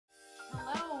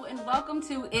welcome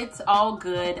to It's All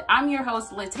Good. I'm your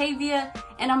host, Latavia,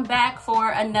 and I'm back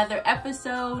for another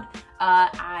episode.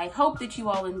 I hope that you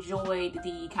all enjoyed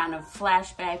the kind of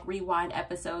flashback, rewind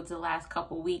episodes the last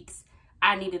couple weeks.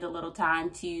 I needed a little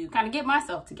time to kind of get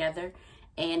myself together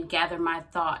and gather my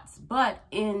thoughts. But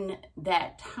in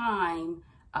that time,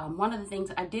 one of the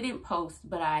things I didn't post,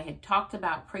 but I had talked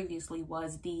about previously,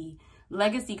 was the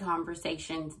legacy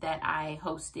conversations that I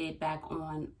hosted back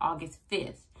on August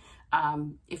 5th.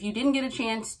 If you didn't get a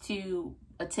chance to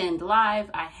attend live,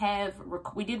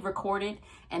 we did record it,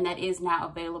 and that is now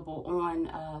available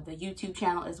on the YouTube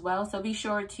channel as well. So be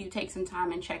sure to take some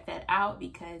time and check that out,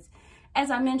 because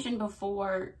as I mentioned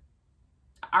before,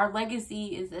 our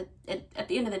legacy is at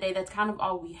the end of the day, that's kind of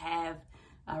all we have.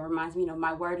 Reminds me,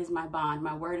 my word is my bond.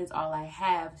 My word is all I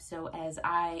have. So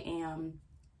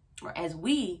as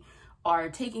we are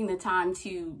taking the time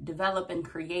to develop and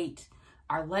create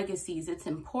our legacies, it's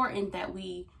important that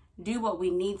we do what we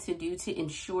need to do to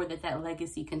ensure that that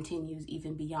legacy continues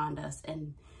even beyond us.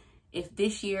 And if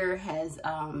this year has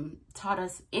taught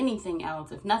us anything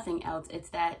else, if nothing else, it's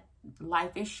that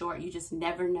life is short. You just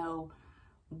never know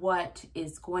what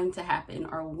is going to happen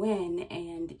or when,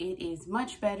 and it is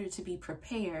much better to be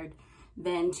prepared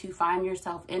than to find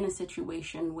yourself in a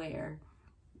situation where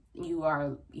you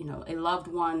are, a loved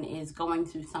one is going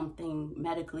through something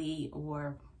medically,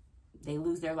 or they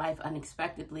lose their life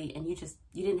unexpectedly, and you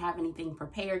didn't have anything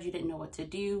prepared, you didn't know what to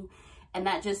do, and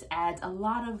that just adds a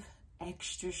lot of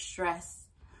extra stress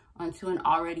onto an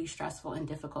already stressful and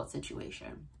difficult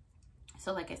situation.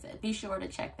 So like I said, be sure to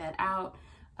check that out,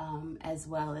 as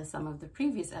well as some of the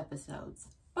previous episodes.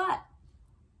 But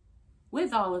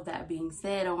with all of that being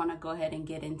said, I want to go ahead and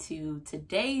get into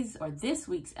this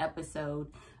week's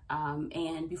episode.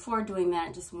 And before doing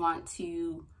that, just want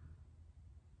to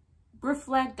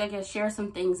reflect, share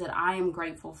some things that I am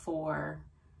grateful for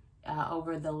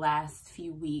over the last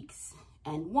few weeks.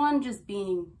 And one, just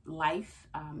being life,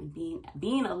 and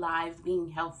being alive,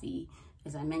 being healthy.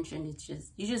 As I mentioned,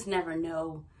 you just never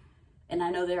know. And I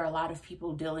know there are a lot of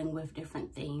people dealing with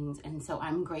different things. And so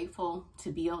I'm grateful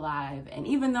to be alive. And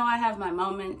even though I have my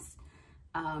moments,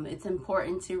 it's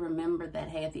important to remember that,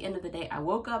 hey, at the end of the day, I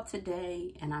woke up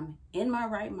today and I'm in my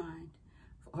right mind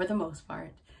for the most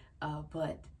part,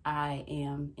 but I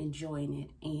am enjoying it.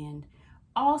 And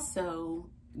also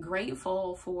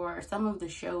grateful for some of the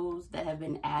shows that have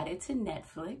been added to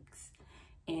Netflix.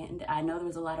 And I know there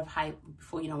was a lot of hype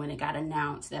before, when it got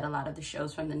announced that a lot of the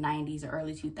shows from the 90s or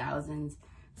early 2000s,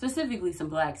 specifically some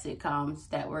Black sitcoms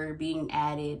that were being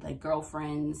added, like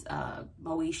Girlfriends,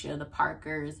 Moesha, The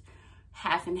Parkers,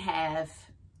 Half and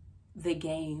Half, The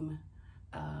Game.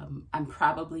 I'm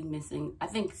probably missing, I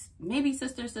think maybe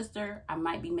Sister Sister. I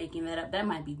might be making that up. That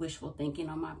might be wishful thinking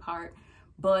on my part.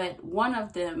 But one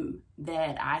of them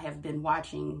that I have been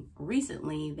watching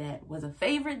recently that was a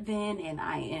favorite then, and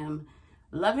I am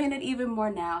loving it even more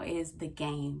now, is The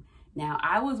Game. Now,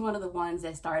 I was one of the ones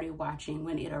that started watching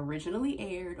when it originally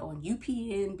aired on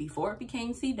UPN before it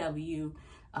became CW.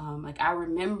 I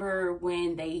remember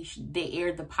when they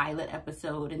aired the pilot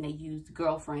episode and they used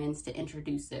Girlfriends to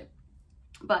introduce it.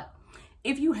 But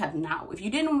if you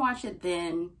didn't watch it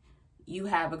then, you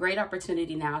have a great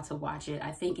opportunity now to watch it.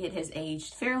 I think it has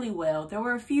aged fairly well. There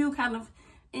were a few kind of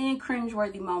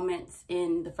cringeworthy moments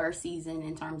in the first season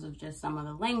in terms of just some of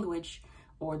the language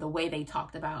or the way they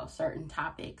talked about certain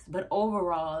topics. But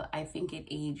overall, I think it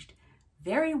aged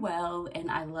very well,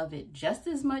 and I love it just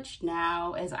as much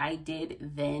now as I did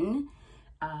then.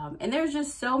 And there's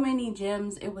just so many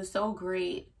gems. It was so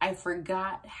great. I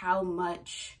forgot how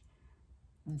much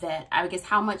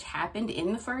happened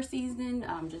in the first season,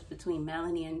 just between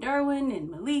Melanie and Derwin and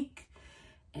Malik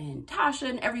and Tasha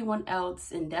and everyone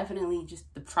else, and definitely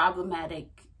just the problematic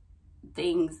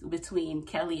things between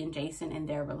Kelly and Jason and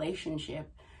their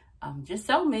relationship. Just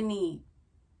so many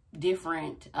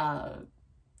different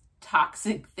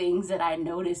toxic things that I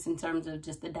noticed in terms of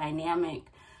just the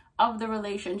dynamic of the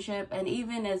relationship. And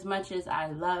even as much as I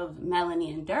love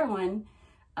Melanie and Derwin,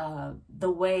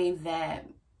 the way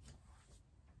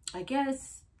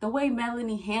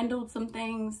Melanie handled some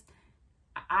things,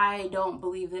 I don't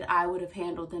believe that I would have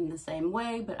handled them the same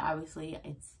way. But obviously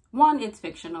it's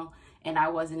fictional and I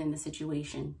wasn't in the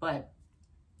situation, but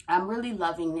I'm really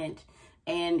loving it.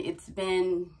 And it's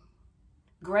been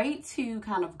great to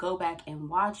kind of go back and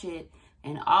watch it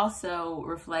and also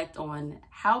reflect on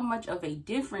how much of a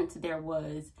difference there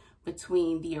was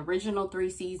between the original 3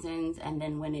 seasons and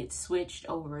then when it switched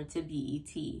over to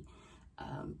BET.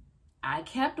 I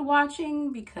kept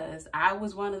watching because I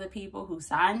was one of the people who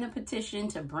signed the petition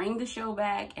to bring the show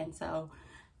back. And so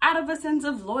out of a sense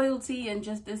of loyalty and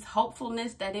just this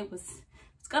hopefulness that it's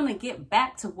gonna get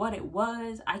back to what it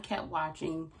was, I kept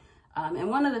watching. And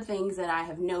one of the things that I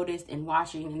have noticed in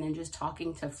watching and then just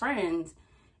talking to friends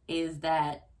is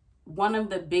that one of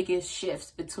the biggest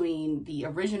shifts between the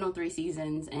original 3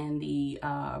 seasons and the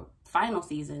final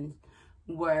seasons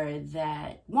were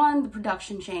that, one, the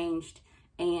production changed,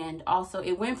 and also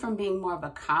it went from being more of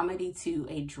a comedy to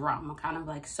a drama, kind of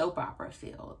like soap opera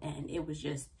feel. And it was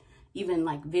just even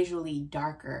like visually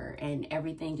darker, and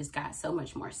everything just got so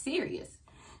much more serious.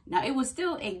 Now, it was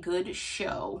still a good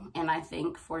show, and I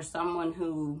think for someone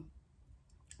who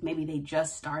maybe they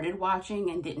just started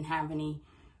watching and didn't have any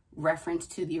reference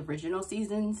to the original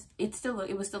seasons, it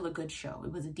was still a good show.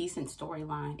 It was a decent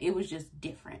storyline. It was just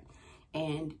different,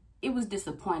 and it was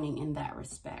disappointing in that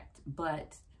respect.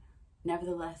 But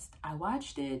nevertheless, I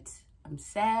watched it. I'm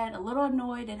sad, a little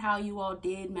annoyed at how you all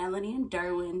did Melanie and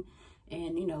Derwin,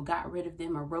 and, you know, got rid of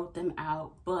them or wrote them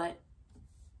out. But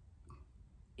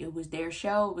it was their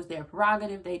show. It was their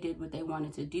prerogative. They did what they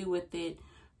wanted to do with it.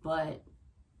 But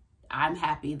I'm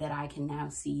happy that I can now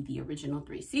see the original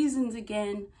 3 seasons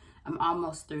again. I'm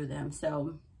almost through them.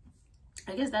 So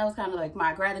I guess that was kind of like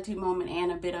my gratitude moment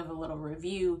and a bit of a little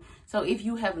review. So if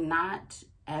you have not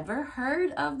ever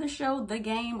heard of the show The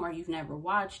Game, or you've never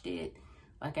watched it,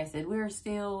 like I said, we're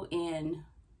still in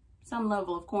some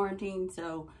level of quarantine.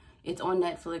 So it's on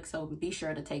Netflix. So be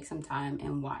sure to take some time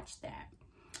and watch that.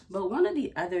 But one of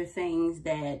the other things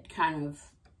that kind of,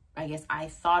 I guess, I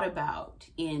thought about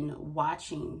in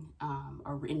watching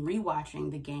or in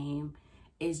rewatching The Game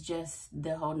is just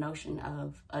the whole notion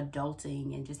of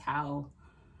adulting, and just how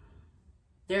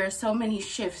there are so many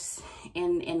shifts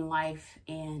in life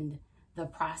and the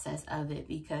process of it.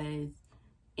 Because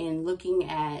in looking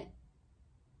at,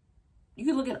 you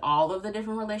can look at all of the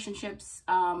different relationships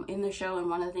in the show, and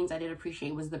one of the things I did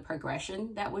appreciate was the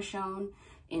progression that was shown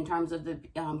in terms of the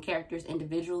characters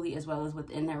individually as well as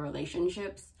within their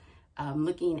relationships.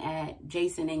 Looking at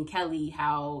Jason and Kelly,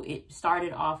 how it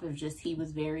started off of just he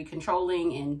was very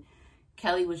controlling, and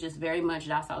Kelly was just very much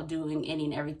docile, doing any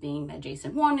and everything that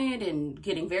Jason wanted, and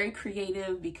getting very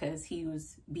creative because he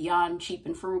was beyond cheap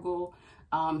and frugal,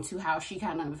 to how she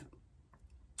kind of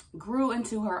grew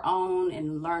into her own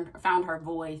and found her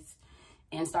voice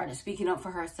and started speaking up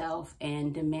for herself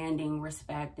and demanding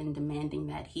respect and demanding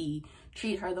that he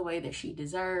treat her the way that she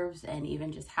deserves, and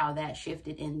even just how that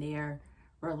shifted in their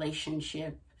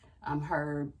relationship,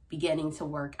 her beginning to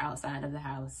work outside of the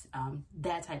house,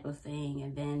 that type of thing.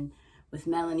 And then with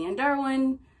Melanie and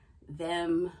Derwin,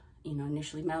 them, you know,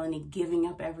 initially Melanie giving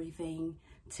up everything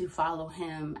to follow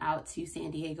him out to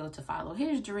San Diego to follow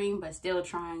his dream, but still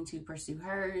trying to pursue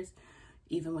hers,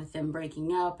 even with them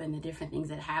breaking up and the different things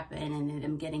that happen, and then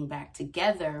them getting back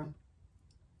together.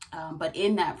 But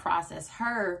in that process,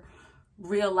 her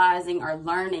realizing or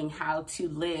learning how to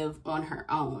live on her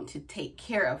own, to take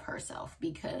care of herself,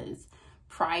 because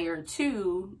prior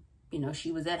to, you know,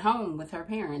 she was at home with her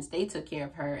parents. They took care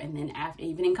of her. And then after,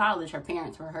 even in college, her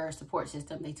parents were her support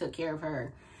system. They took care of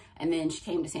her. And then she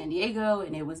came to San Diego,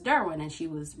 and it was Derwin, and she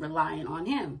was relying on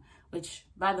him, which,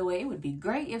 by the way, it would be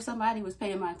great if somebody was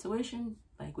paying my tuition,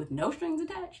 like with no strings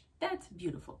attached. That's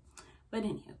beautiful. But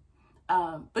anywho,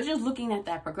 but just looking at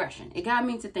that progression, it got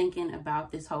me to thinking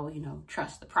about this whole, you know,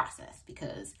 trust the process,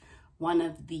 because one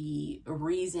of the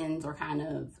reasons or kind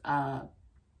of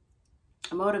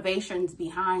motivations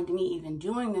behind me even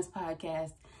doing this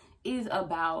podcast is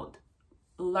about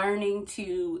learning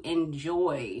to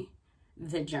enjoy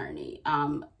the journey,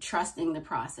 trusting the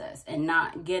process, and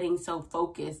not getting so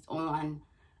focused on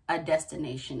a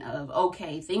destination of,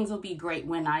 okay, things will be great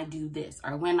when I do this,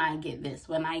 or when I get this,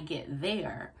 when I get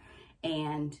there.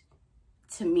 And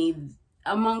to me,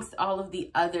 amongst all of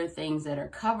the other things that are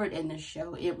covered in the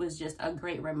show, it was just a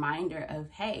great reminder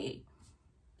of, hey,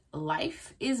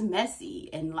 life is messy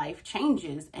and life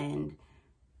changes, and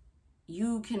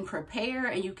you can prepare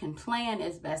and you can plan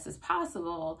as best as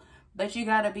possible, but you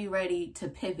got to be ready to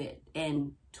pivot.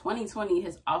 And 2020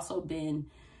 has also been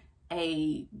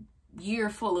a year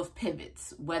full of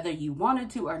pivots, whether you wanted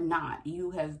to or not.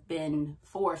 You have been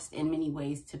forced in many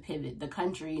ways to pivot. The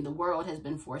country, the world has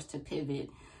been forced to pivot.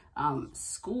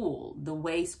 School, the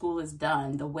way school is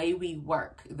done, the way we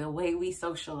work, the way we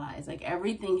socialize, like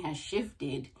everything has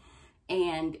shifted.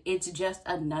 And it's just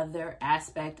another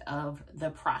aspect of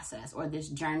the process, or this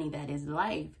journey that is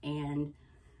life. And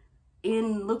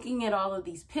in looking at all of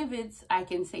these pivots, I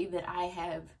can say that I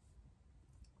have,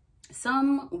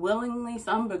 some willingly,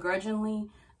 some begrudgingly,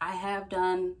 I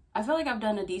feel like I've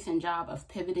done a decent job of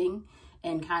pivoting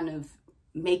and kind of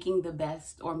making the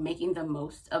best or making the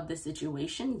most of the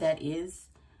situation that is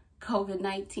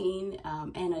COVID-19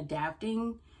 and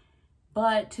adapting.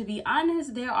 But to be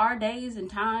honest, there are days and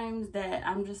times that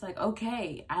I'm just like,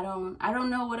 okay, I don't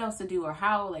know what else to do or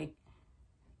how, like,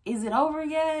 is it over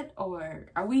yet? Or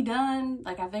are we done?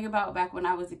 Like, I think about back when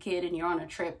I was a kid and you're on a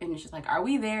trip and it's just like, are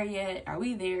we there yet? Are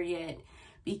we there yet?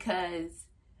 Because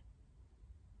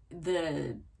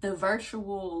the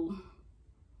virtual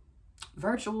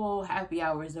happy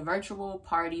hours, the virtual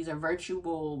parties or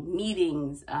virtual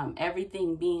meetings,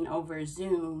 everything being over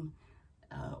Zoom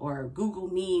or Google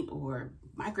Meet or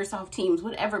Microsoft Teams,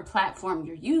 whatever platform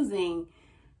you're using,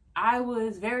 I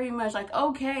was very much like,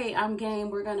 okay, I'm game,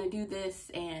 we're gonna do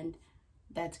this, and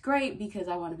that's great because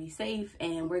I want to be safe,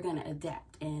 and we're gonna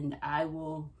adapt, and I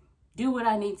will do what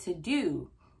I need to do.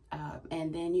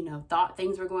 And then, you know, thought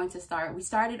things were going to start. We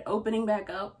started opening back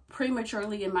up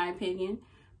prematurely, in my opinion,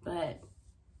 but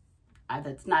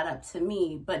that's not up to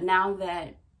me. But now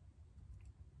that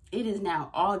it is now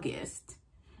August,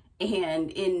 and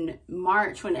in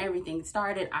March when everything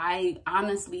started, I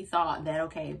honestly thought that,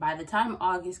 okay, by the time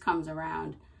August comes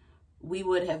around, we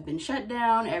would have been shut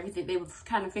down, everything, they would have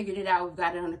kind of figured it out, we've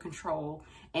got it under control,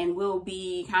 and we'll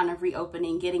be kind of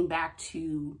reopening, getting back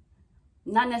to,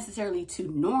 not necessarily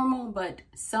to normal, but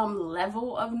some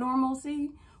level of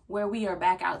normalcy where we are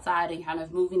back outside and kind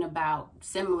of moving about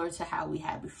similar to how we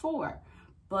had before.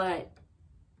 But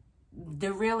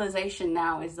the realization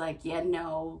now is like, yeah,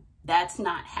 no, that's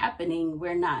not happening.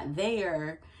 We're not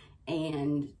there.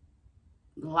 And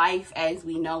life as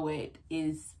we know it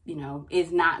is, you know,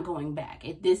 is not going back.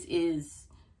 This is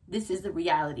the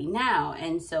reality now.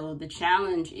 And so the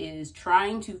challenge is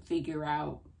trying to figure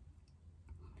out,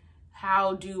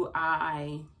 how do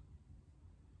I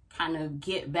kind of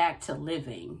get back to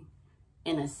living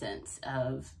in a sense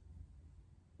of,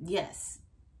 yes,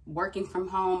 working from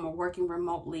home or working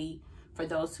remotely. For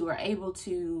those who are able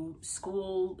to,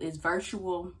 school is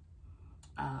virtual,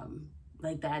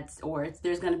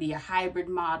 there's going to be a hybrid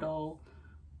model.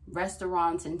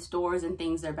 Restaurants and stores and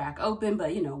things are back open,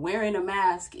 but, you know, wearing a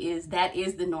mask is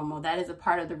the normal. That is a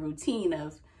part of the routine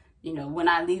of, you know, when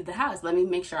I leave the house, let me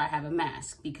make sure I have a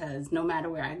mask, because no matter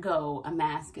where I go, a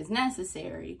mask is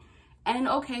necessary. And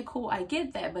okay, cool, I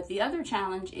get that. But the other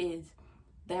challenge is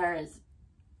there's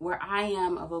where I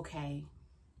am of, okay,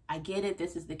 I get it,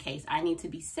 this is the case, I need to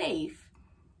be safe,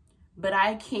 but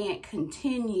I can't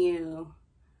continue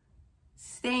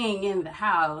staying in the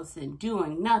house and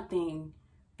doing nothing,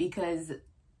 because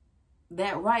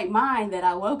that right mind that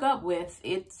I woke up with,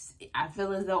 I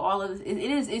feel as though all of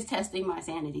this, it's testing my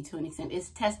sanity to an extent. It's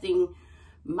testing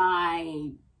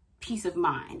my peace of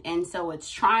mind. And so it's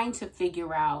trying to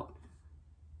figure out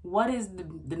what is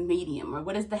the medium, or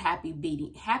what is the happy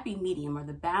medium, or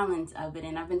the balance of it.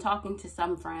 And I've been talking to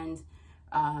some friends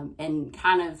and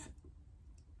kind of,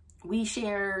 we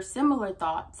share similar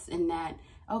thoughts in that,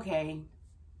 okay,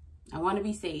 I want to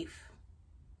be safe.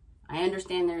 I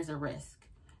understand there's a risk,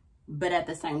 but at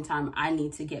the same time, I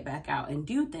need to get back out and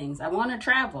do things. I want to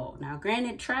travel. Now,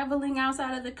 granted, traveling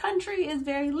outside of the country is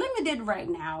very limited right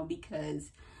now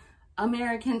because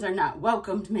Americans are not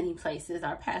welcomed many places.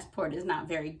 Our passport is not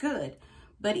very good.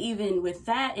 But even with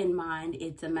that in mind,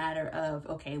 it's a matter of,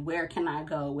 okay, where can I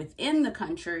go within the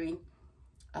country,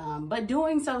 but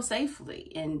doing so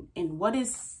safely? And what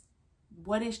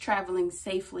is traveling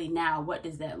safely now? What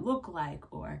does that look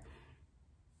like? Or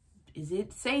is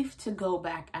it safe to go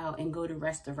back out and go to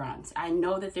restaurants? I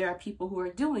know that there are people who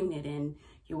are doing it, and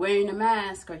you're wearing a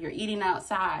mask, or you're eating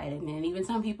outside, and then even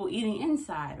some people eating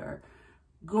inside, or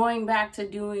going back to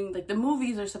doing, like, the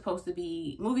movie theaters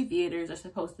are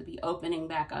supposed to be opening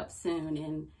back up soon.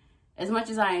 And as much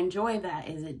as I enjoy that,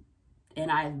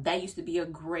 that used to be a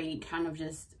great kind of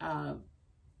just, that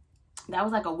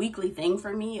was like a weekly thing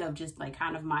for me, of just like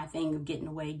kind of my thing of getting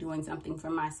away, doing something for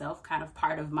myself, kind of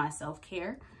part of my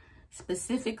self-care,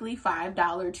 specifically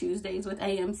 $5 Tuesdays with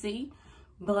AMC.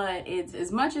 But it's,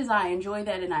 as much as I enjoy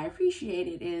that and I appreciate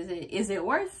it, is it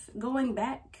worth going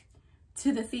back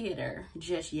to the theater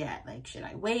just yet? Like, should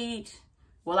I wait?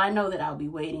 Well, I know that I'll be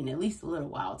waiting at least a little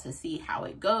while to see how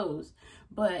it goes.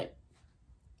 But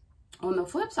on the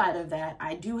flip side of that,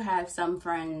 I do have some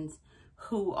friends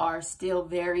who are still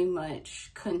very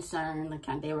much concerned.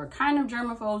 Like, they were kind of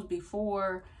germaphobes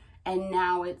before, and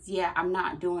now it's, yeah, I'm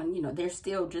not doing, you know, they're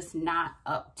still just not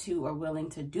up to or willing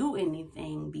to do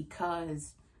anything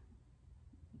because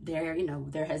there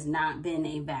has not been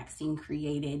a vaccine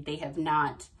created. They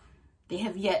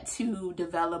have yet to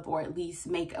develop, or at least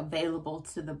make available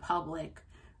to the public,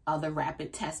 the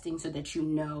rapid testing, so that you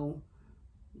know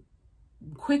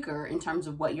quicker in terms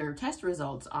of what your test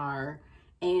results are.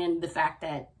 And the fact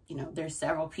that, you know, there's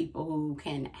several people who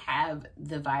can have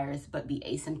the virus but be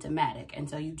asymptomatic. And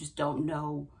so you just don't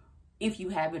know if you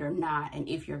have it or not, and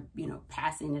if you're, you know,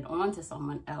 passing it on to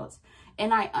someone else.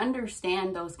 And I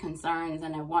understand those concerns,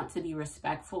 and I want to be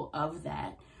respectful of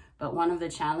that. But one of the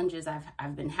challenges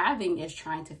I've been having is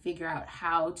trying to figure out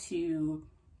how to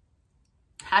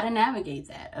navigate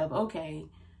that of, okay,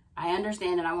 I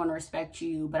understand and I want to respect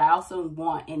you, but I also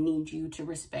want and need you to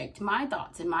respect my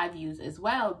thoughts and my views as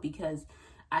well, because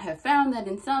I have found that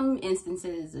in some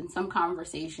instances, in some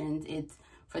conversations, it's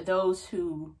for those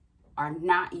who are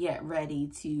not yet ready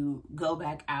to go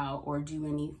back out or do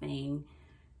anything,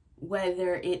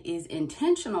 whether it is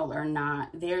intentional or not,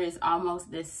 there is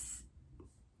almost this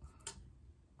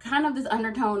kind of this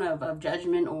undertone of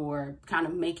judgment, or kind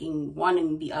of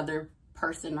wanting the other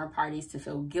person or parties to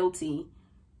feel guilty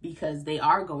because they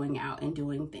are going out and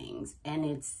doing things. And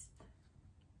it's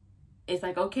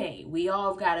like, okay, we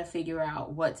all got to figure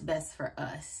out what's best for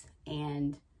us.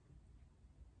 And,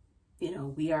 you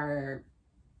know, we are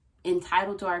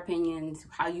entitled to our opinions.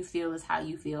 How you feel is how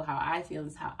you feel. How I feel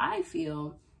is how I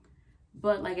feel.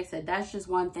 But like I said, that's just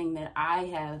one thing that I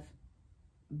have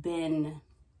been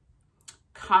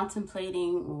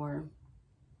contemplating or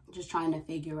just trying to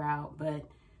figure out. But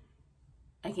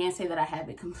I can't say that I have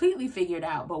it completely figured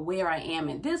out, but where I am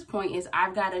at this point is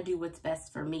I've got to do what's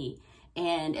best for me.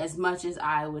 And as much as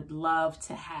I would love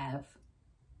to have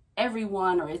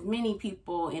everyone or as many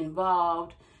people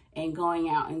involved in going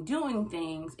out and doing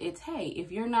things, it's, hey,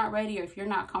 if you're not ready or if you're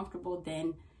not comfortable,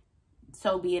 then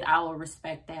so be it. I will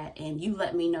respect that. And you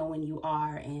let me know when you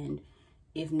are. And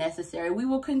if necessary, we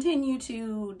will continue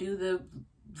to do the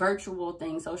virtual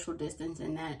thing, social distance,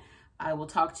 and that I will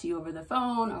talk to you over the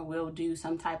phone, or we'll do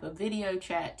some type of video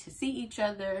chat to see each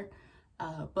other.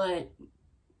 But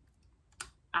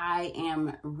I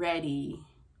am ready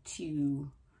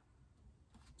to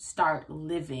start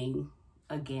living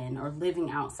again, or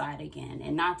living outside again.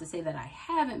 And not to say that I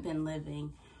haven't been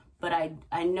living, but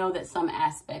I know that some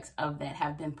aspects of that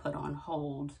have been put on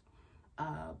hold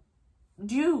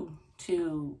due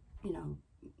to, you know,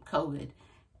 COVID,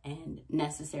 and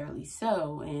necessarily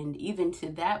so. And even to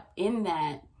that, in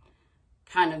that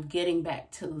kind of getting back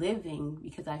to living,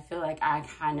 because I feel like I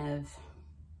kind of,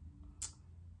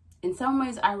 in some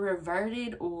ways, I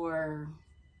reverted or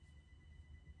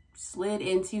slid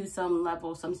into some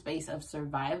level, some space of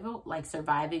survival, like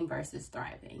surviving versus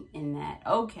thriving, in that,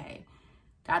 okay,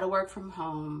 gotta work from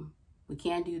home, we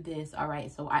can't do this, all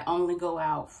right, so I only go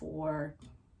out for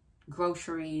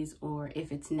groceries, or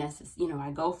if it's necessary, you know,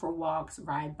 I go for walks,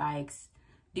 ride bikes,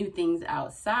 do things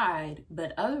outside.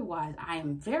 But otherwise, I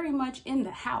am very much in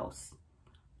the house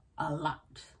a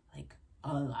lot,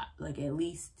 like at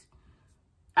least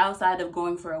outside of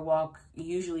going for a walk,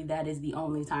 usually that is the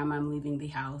only time I'm leaving the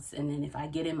house. And then if I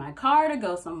get in my car to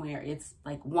go somewhere, it's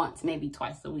like once, maybe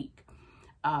twice a week.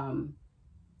 And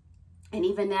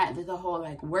even that, there's the whole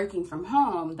like working from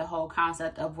home, the whole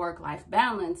concept of work-life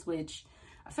balance, which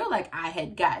I feel like I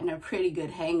had gotten a pretty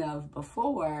good hang of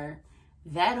before.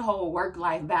 That whole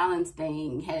work-life balance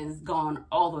thing has gone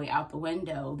all the way out the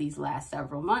window these last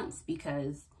several months,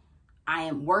 because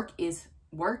work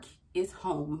is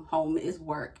home, home is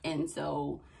work. And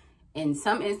so in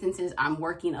some instances, I'm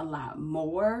working a lot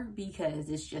more because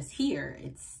it's just here.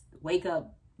 It's wake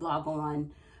up, log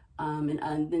on,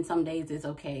 and then some days it's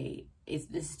okay.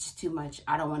 This is just too much.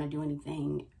 I don't want to do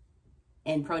anything,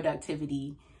 and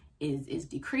productivity is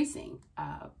decreasing.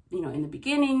 You know, in the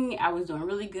beginning, I was doing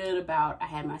really good about, I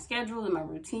had my schedule and my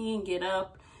routine, get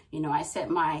up, you know, I set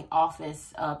my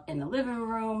office up in the living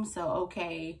room. So,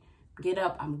 okay, get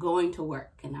up, I'm going to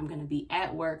work, and I'm going to be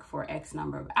at work for X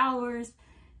number of hours,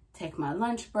 take my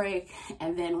lunch break.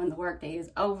 And then when the workday is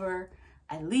over,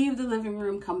 I leave the living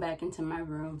room, come back into my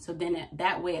room. So then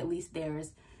that way, at least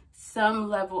there's some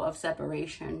level of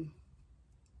separation.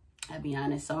 I'll be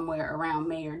honest, somewhere around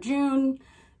May or June,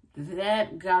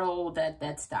 that got old,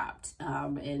 that stopped.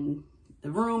 And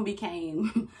the room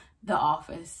became the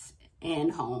office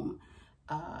and home.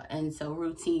 And so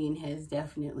routine has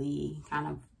definitely kind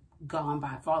of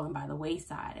fallen by the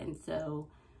wayside. And so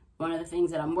one of the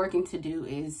things that I'm working to do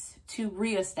is to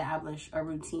reestablish a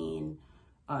routine,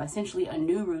 essentially a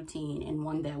new routine, and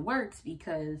one that works,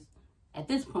 because at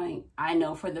this point, I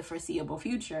know for the foreseeable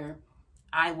future,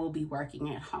 I will be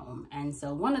working at home. And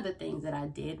so one of the things that I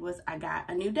did was I got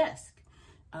a new desk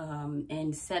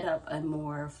and set up a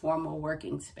more formal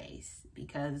working space,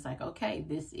 because it's like, okay,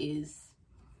 this is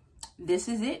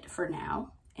it for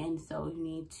now. And so you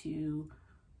need to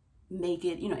make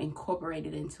it, you know, incorporate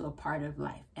it into a part of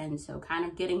life. And so kind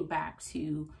of getting back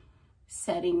to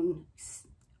setting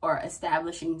or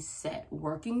establishing set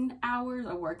working hours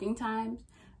or working times.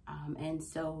 And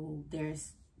so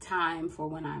there's time for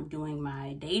when I'm doing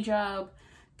my day job,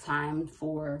 time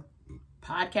for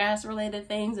podcast related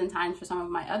things, and times for some of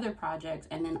my other projects.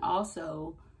 And then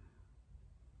also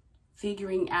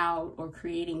figuring out or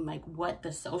creating like what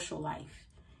the social life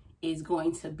is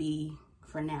going to be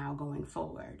for now going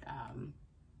forward.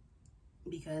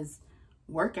 Because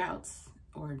workouts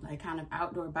or like kind of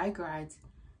outdoor bike rides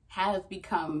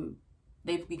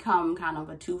they've become kind of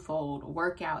a twofold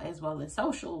workout as well as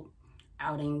social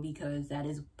outing, because that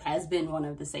has been one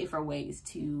of the safer ways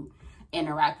to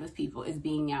interact with people, is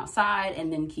being outside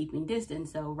and then keeping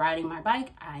distance. So riding my bike,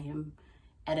 I am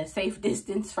at a safe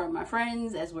distance from my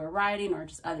friends as we're riding, or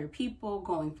just other people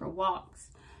going for walks.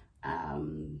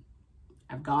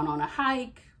 I've gone on a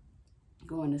hike,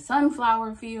 going to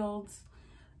sunflower fields,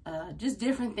 just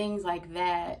different things like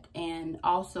that. And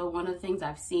also one of the things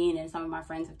I've seen and some of my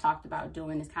friends have talked about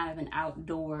doing is kind of an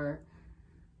outdoor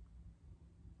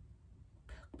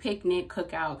picnic,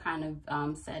 cookout kind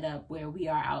of setup where we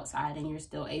are outside and you're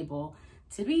still able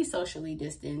to be socially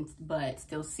distanced but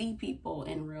still see people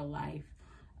in real life.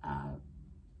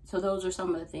 So those are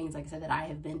some of the things, like I said, that I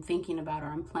have been thinking about or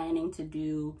I'm planning to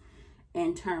do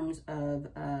in terms of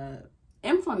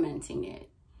implementing it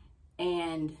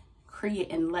and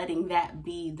letting that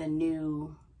be the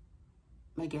new,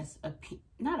 I guess,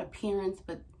 not appearance,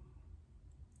 but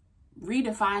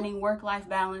redefining work-life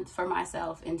balance for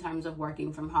myself in terms of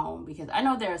working from home. Because I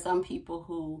know there are some people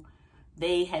who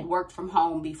they had worked from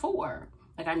home before.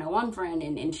 Like I know one friend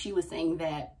and she was saying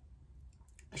that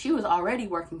she was already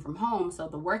working from home. So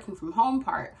the working from home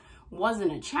part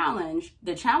wasn't a challenge.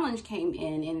 The challenge came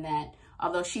in that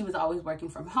although she was always working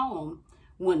from home,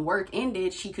 when work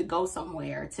ended, she could go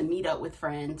somewhere to meet up with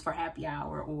friends for happy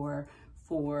hour or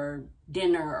for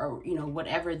dinner, or, you know,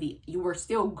 whatever you were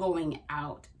still going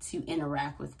out to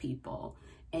interact with people.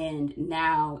 And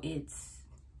now it's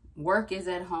work is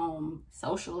at home,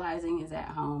 socializing is at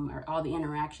home, or all the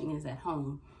interaction is at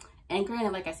home. And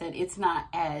granted, like I said, it's not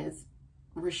as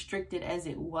restricted as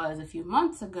it was a few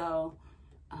months ago.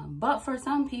 But for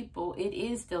some people, it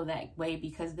is still that way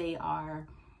because they are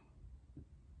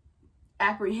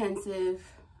apprehensive,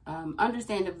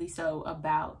 understandably so,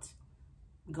 about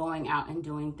going out and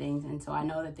doing things. And so I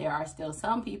know that there are still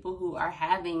some people who are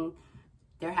having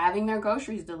their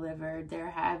groceries delivered.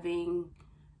 They're having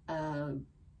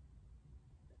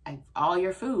all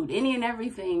your food, any and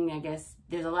everything. I guess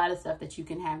there's a lot of stuff that you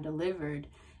can have delivered.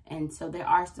 And so there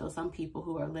are still some people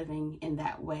who are living in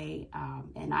that way.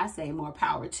 And I say more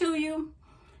power to you.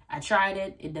 I tried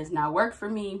it. It does not work for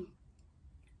me.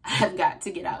 I've got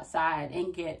to get outside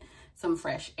and get some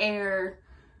fresh air,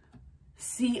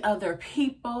 see other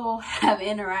people, have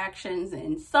interactions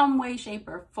in some way, shape,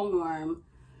 or form.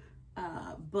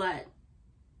 But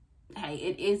hey,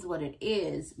 it is what it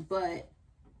is. But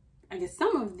I guess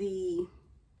some of the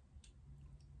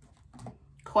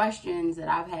questions that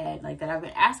I've had, like that I've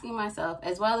been asking myself,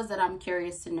 as well as that I'm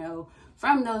curious to know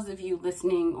from those of you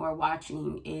listening or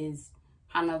watching, is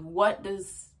kind of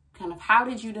how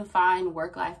did you define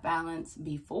work-life balance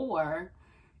before?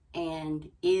 And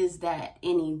is that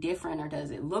any different, or does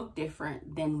it look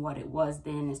different than what it was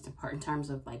then, in terms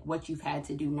of like what you've had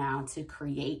to do now to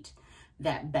create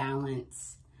that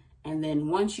balance? And then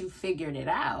once you figured it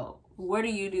out, what are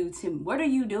you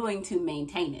doing to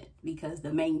maintain it? Because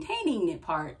the maintaining it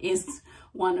part is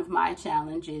one of my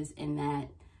challenges, in that,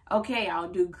 okay, I'll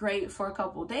do great for a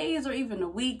couple days or even a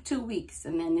week, 2 weeks.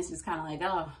 And then this is kind of like,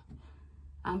 oh,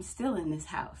 I'm still in this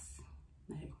house.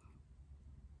 Like,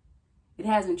 it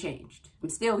hasn't changed. I'm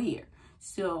still here.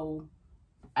 So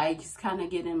I just kind of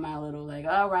get in my little like,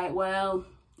 all right, well,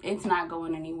 it's not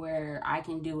going anywhere. I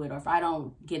can do it. Or if I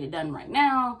don't get it done right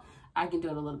now, I can do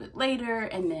it a little bit later.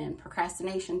 And then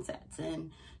procrastination sets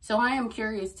in. So I am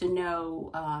curious to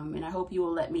know, and I hope you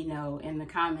will let me know in the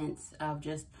comments of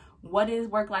just what is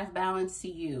work-life balance to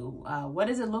you? What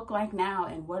does it look like now?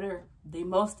 And what are the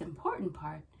most important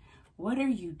part? What are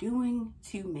you doing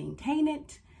to maintain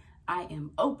it? I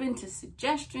am open to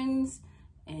suggestions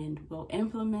and will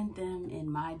implement them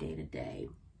in my day-to-day.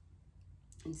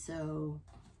 And so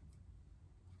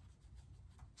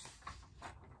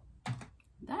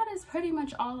that is pretty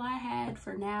much all I had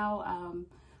for now.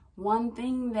 One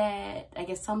thing that, I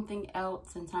guess something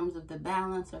else in terms of the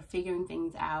balance or figuring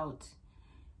things out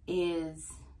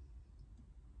is,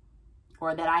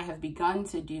 or that I have begun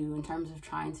to do in terms of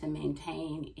trying to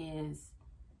maintain, is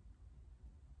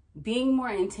being more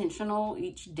intentional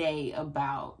each day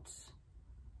about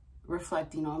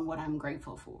reflecting on what I'm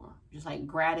grateful for. Just like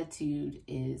gratitude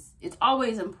it's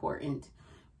always important,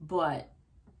 but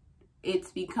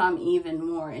it's become even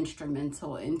more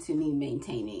instrumental into me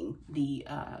maintaining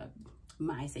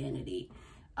my sanity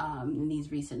in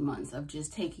these recent months, of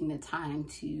just taking the time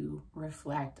to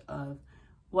reflect of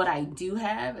what I do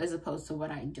have as opposed to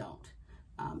what I don't.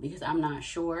 Because I'm not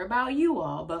sure about you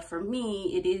all, but for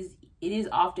me, it is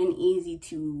often easy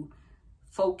to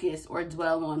focus or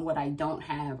dwell on what I don't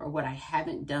have or what I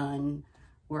haven't done,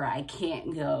 where I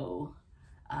can't go.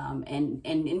 And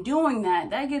in doing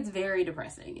that gets very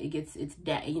depressing.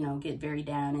 Get very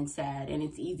down and sad, and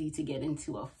it's easy to get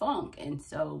into a funk. And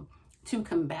so to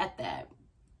combat that,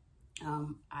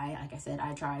 like I said,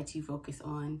 I try to focus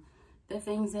on the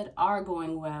things that are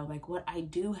going well, like what I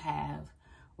do have,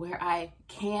 where I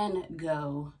can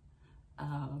go.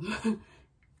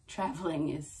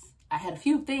 Traveling I had a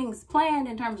few things planned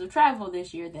in terms of travel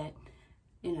this year that,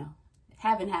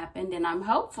 haven't happened. And I'm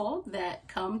hopeful that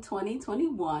come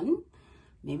 2021,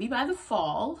 maybe by the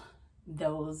fall,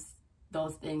 those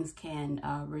things can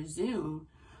resume.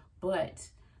 But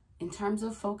in terms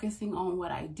of focusing on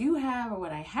what I do have or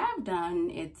what I have done,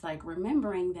 it's like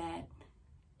remembering that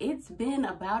it's been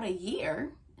about a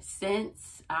year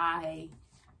since I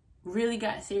really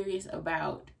got serious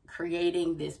about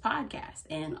creating this podcast.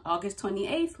 And August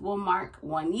 28th will mark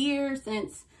 1 year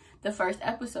since the first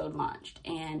episode launched.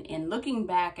 And in looking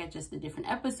back at just the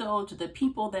different episodes, the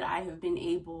people that I have been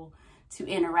able to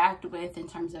interact with in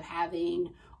terms of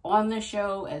having on the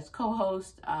show as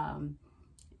co-host,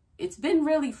 it's been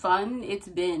really fun. It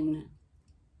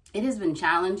has been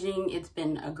challenging. It's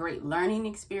been a great learning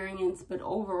experience, but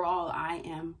overall I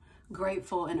am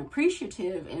grateful and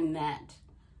appreciative in that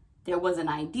there was an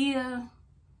idea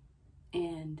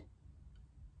and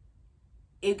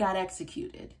it got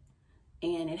executed.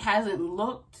 And it hasn't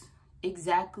looked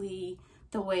exactly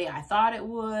the way I thought it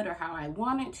would or how I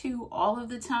want it to all of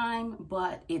the time,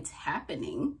 but it's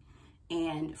happening.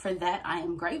 And for that, I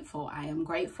am grateful. I am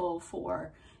grateful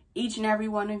for each and every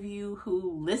one of you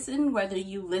who listen, whether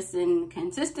you listen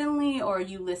consistently or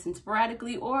you listen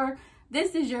sporadically, or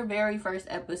this is your very first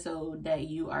episode that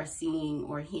you are seeing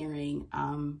or hearing.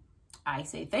 I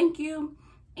say thank you,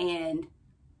 and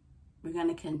we're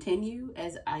going to continue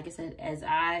as I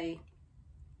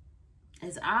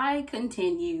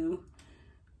continue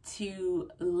to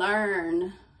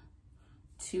learn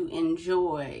to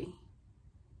enjoy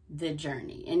the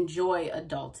journey, enjoy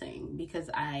adulting, because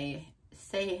I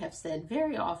have said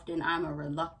very often I'm a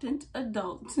reluctant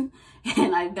adult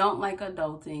and I don't like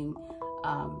adulting.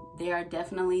 There are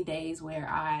definitely days where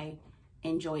I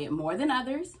enjoy it more than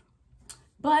others,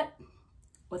 but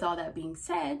with all that being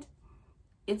said,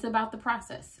 it's about the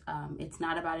process. It's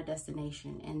not about a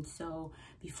destination. And so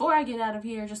before I get out of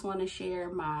here, I just want to share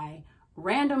my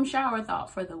random shower thought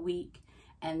for the week.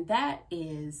 And that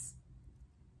is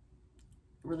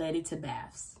related to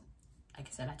baths. Like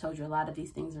I said, I told you a lot of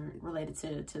these things are related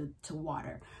to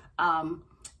water.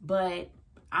 But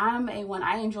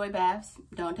I enjoy baths,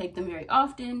 don't take them very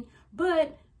often,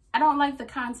 but I don't like the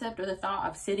concept or the thought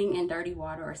of sitting in dirty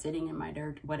water or sitting in my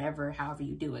dirt, whatever, however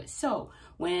you do it. So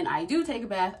when I do take a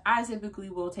bath, I typically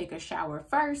will take a shower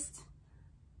first,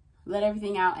 let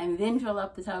everything out, and then fill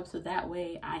up the tub. So that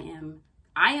way I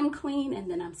am clean, and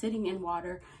then I'm sitting in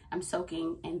water, I'm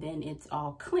soaking, and then it's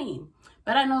all clean.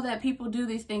 But I know that people do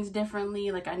these things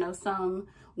differently. Like I know some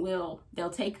they'll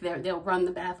run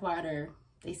the bath water,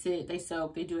 they sit, they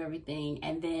soak, they do everything,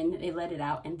 and then they let it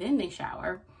out, and then they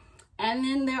shower. And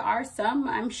then there are some,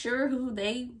 I'm sure, who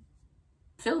they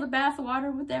fill the bath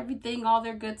water with everything, all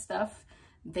their good stuff.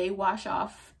 They wash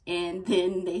off and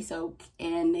then they soak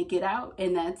and they get out,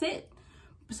 and that's it.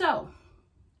 So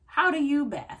how do you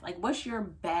bath? Like, what's your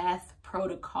bath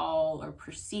protocol or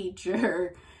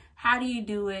procedure? How do you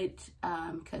do it?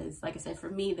 Because like I said,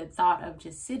 for me, the thought of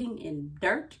just sitting in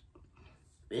dirt,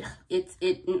 it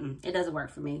doesn't work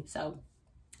for me. So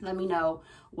let me know,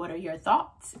 what are your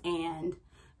thoughts? And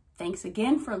thanks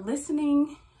again for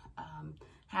listening.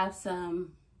 Have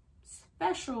some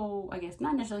special, I guess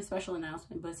not necessarily special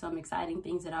announcement, but some exciting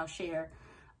things that I'll share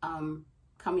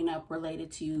coming up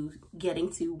related to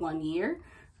getting to 1 year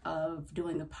of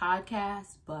doing the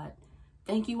podcast. But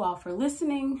thank you all for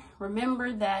listening.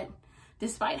 Remember that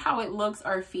despite how it looks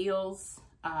or feels,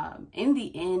 in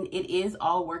the end, it is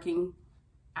all working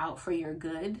out for your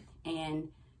good. And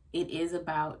it is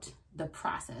about the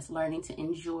process, learning to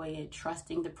enjoy it,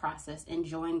 trusting the process,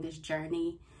 enjoying this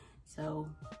journey. So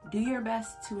do your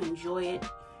best to enjoy it.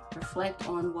 Reflect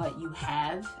on what you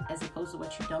have as opposed to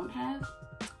what you don't have.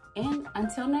 And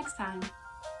until next time.